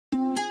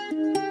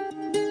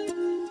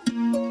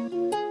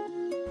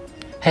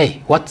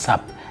Hey, what's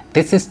up?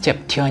 This is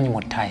Cheptiony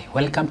Mutai.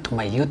 Welcome to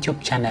my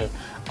YouTube channel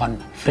on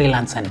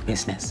freelance and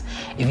business.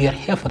 If you're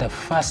here for the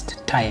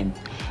first time,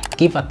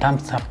 give a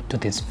thumbs up to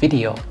this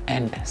video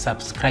and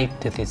subscribe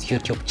to this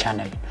YouTube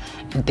channel.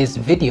 In this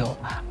video,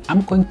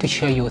 I'm going to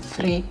show you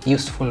 3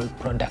 useful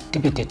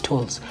productivity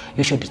tools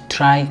you should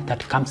try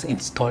that comes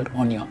installed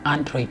on your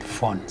Android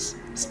phones.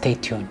 Stay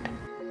tuned.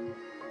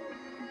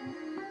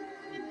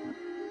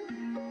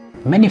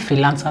 Many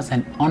freelancers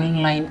and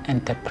online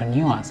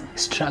entrepreneurs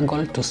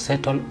struggle to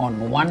settle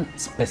on one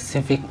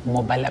specific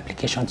mobile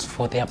applications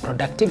for their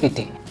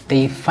productivity.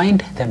 They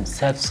find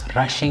themselves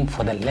rushing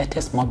for the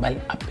latest mobile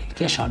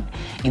application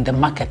in the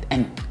market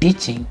and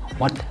ditching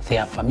what they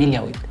are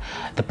familiar with.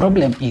 The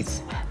problem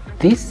is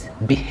this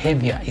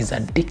behavior is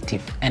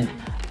addictive and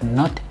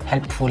not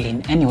helpful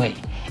in any way.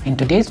 In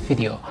today's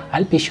video,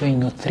 I'll be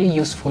showing you 3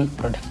 useful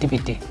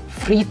productivity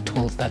free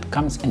tools that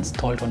comes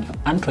installed on your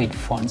Android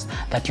phones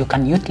that you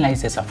can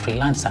utilize as a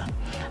freelancer.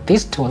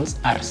 These tools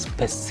are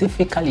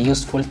specifically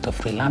useful to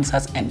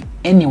freelancers and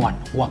anyone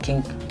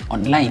working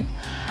online.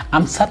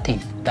 I'm certain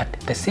that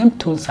the same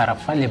tools are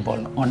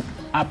available on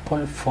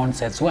Apple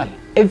phones as well.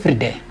 Every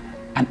day,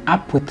 an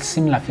app with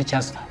similar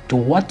features to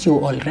what you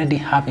already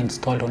have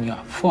installed on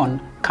your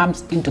phone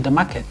comes into the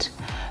market.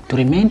 To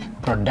remain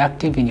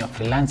productive in your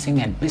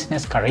freelancing and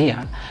business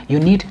career, you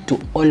need to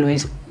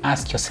always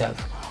ask yourself,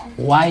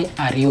 why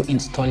are you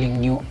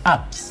installing new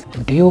apps?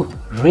 Do you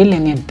really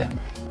need them?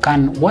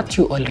 Can what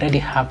you already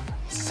have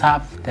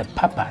serve the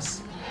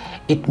purpose?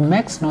 It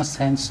makes no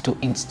sense to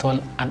install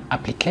an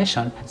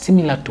application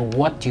similar to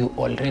what you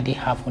already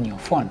have on your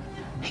phone.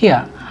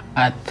 Here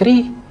are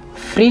 3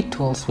 free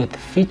tools with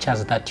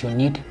features that you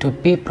need to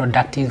be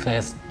productive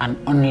as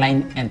an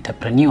online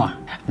entrepreneur.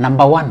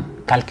 Number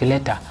 1,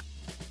 calculator.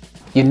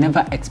 You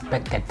never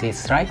expected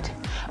this, right?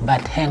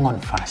 But hang on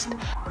first.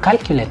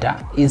 Calculator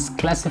is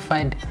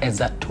classified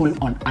as a tool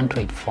on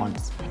Android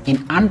phones.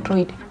 In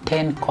Android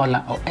 10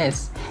 Color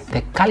OS,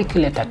 the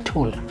calculator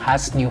tool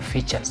has new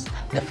features.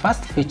 The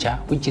first feature,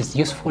 which is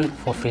useful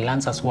for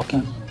freelancers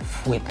working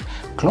with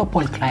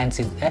global clients,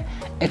 is the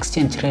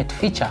exchange rate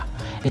feature.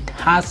 It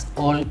has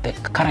all the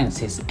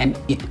currencies and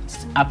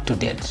it's up to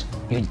date.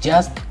 You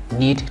just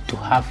need to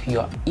have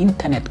your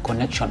internet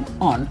connection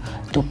on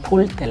to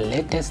pull the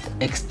latest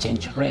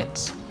exchange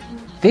rates.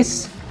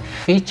 This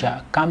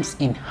feature comes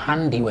in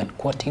handy when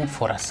quoting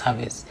for a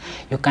service.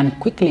 You can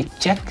quickly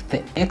check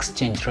the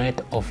exchange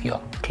rate of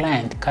your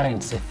client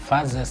currency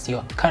versus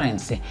your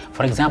currency,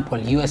 for example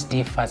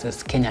USD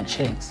versus Kenyan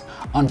shillings.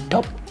 On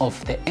top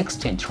of the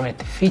exchange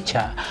rate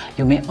feature,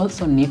 you may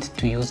also need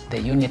to use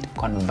the unit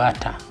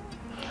converter.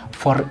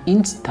 For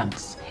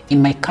instance,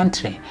 in my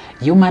country,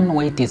 human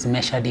weight is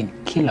measured in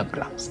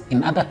kilograms.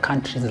 In other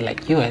countries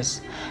like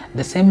US,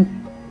 the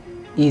same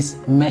is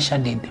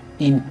measured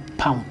in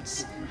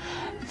pounds.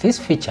 This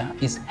feature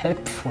is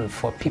helpful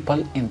for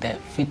people in the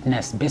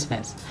fitness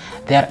business.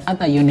 There are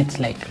other units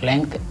like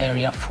length,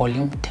 area,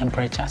 volume,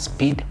 temperature,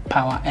 speed,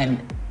 power,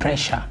 and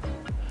pressure.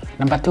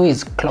 Number 2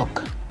 is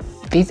clock.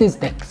 This is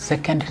the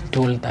second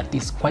tool that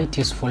is quite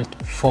useful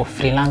for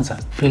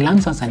freelancers.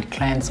 Freelancers and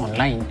clients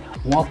online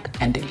work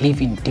and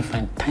live in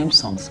different time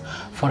zones.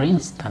 For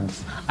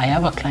instance, I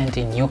have a client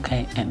in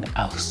UK and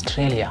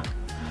Australia.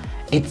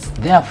 It's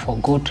therefore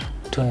good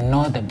to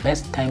know the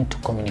best time to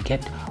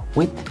communicate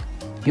with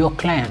your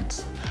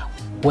clients.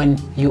 When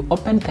you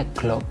open the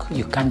clock,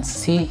 you can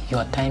see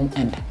your time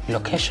and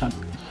location.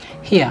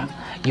 Here,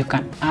 you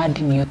can add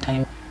new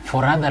time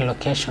for other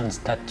locations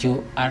that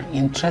you are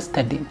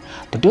interested in.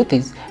 To do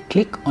this,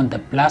 click on the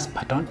plus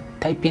button,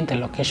 type in the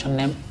location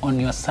name on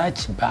your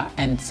search bar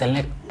and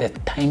select the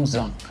time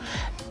zone.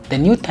 The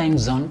new time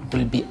zone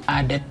will be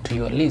added to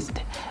your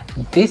list.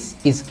 This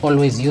is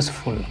always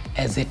useful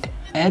as it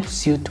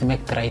helps you to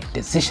make the right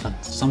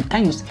decisions.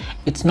 Sometimes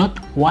it's not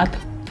worth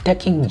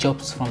taking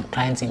jobs from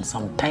clients in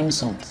some time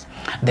zones.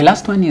 The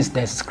last one is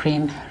the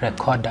screen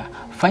recorder.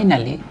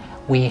 Finally,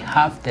 we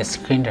have the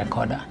screen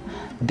recorder.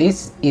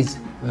 This is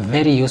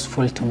very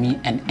useful to me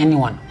and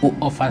anyone who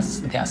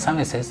offers their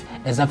services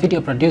as a video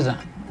producer.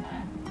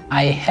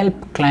 I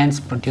help clients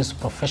produce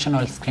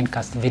professional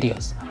screencast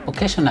videos.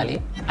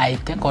 Occasionally, I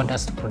take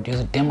orders to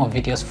produce demo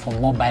videos for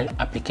mobile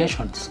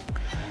applications.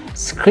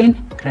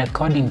 Screen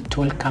recording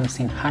tool comes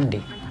in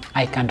handy.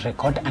 I can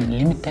record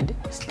unlimited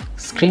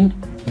screen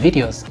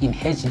videos in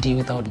HD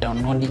without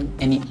downloading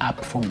any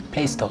app from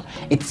Play Store.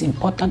 It's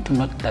important to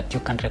note that you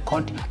can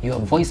record your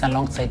voice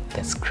alongside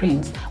the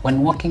screens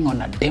when working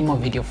on a demo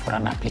video for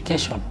an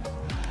application.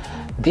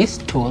 This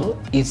tool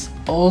is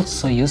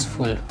also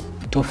useful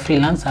to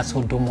freelancers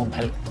who do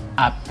mobile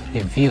app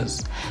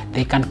reviews.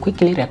 They can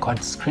quickly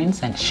record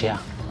screens and share.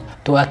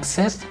 To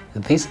access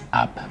this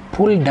app,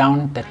 pull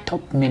down the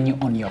top menu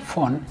on your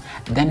phone,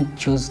 then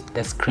choose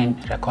the screen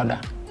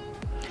recorder.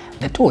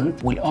 The tool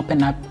will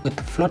open up with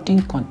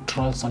floating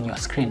controls on your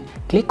screen.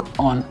 Click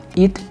on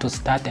it to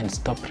start and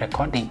stop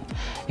recording.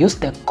 Use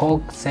the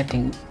cog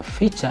setting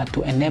feature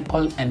to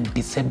enable and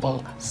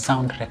disable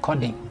sound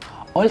recording.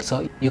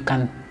 Also, you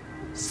can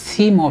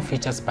see more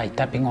features by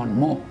tapping on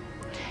more.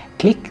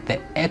 click the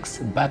X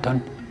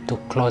button to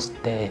close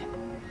the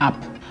app.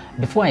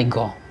 Before I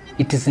go,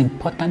 it is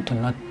important to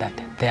note that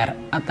there are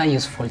other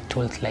useful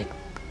tools like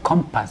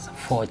compass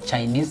for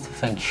Chinese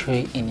feng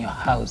shui in your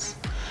house,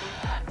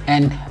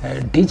 and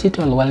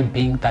digital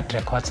well-being that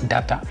records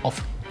data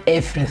of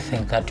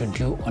everything that you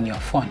do on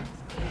your phone.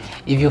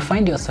 If you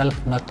find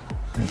yourself not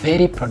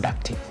very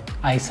productive,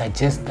 I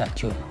suggest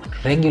that you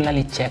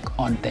regularly check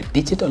on the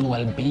digital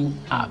well-being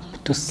app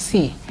to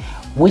see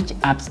which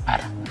apps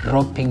are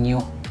robbing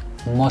you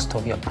most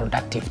of your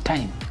productive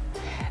time.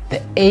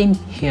 The aim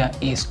here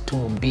is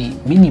to be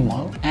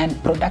minimal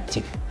and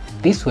productive.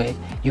 This way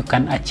you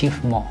can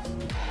achieve more.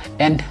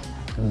 And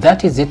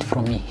that is it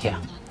from me here.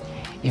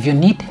 If you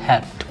need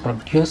help to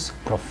produce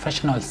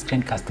professional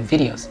screencast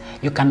videos,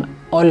 you can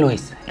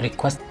always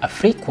request a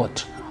free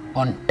quote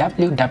on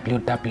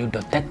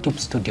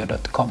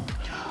www.techtubestudio.com.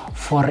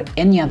 For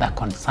any other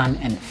concern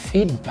and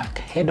feedback,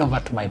 head over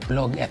to my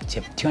blog at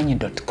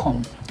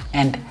cheptionyi.com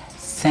and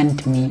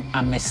send me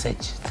a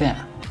message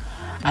there.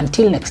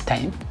 Until next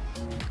time,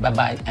 bye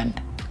bye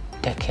and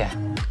take care.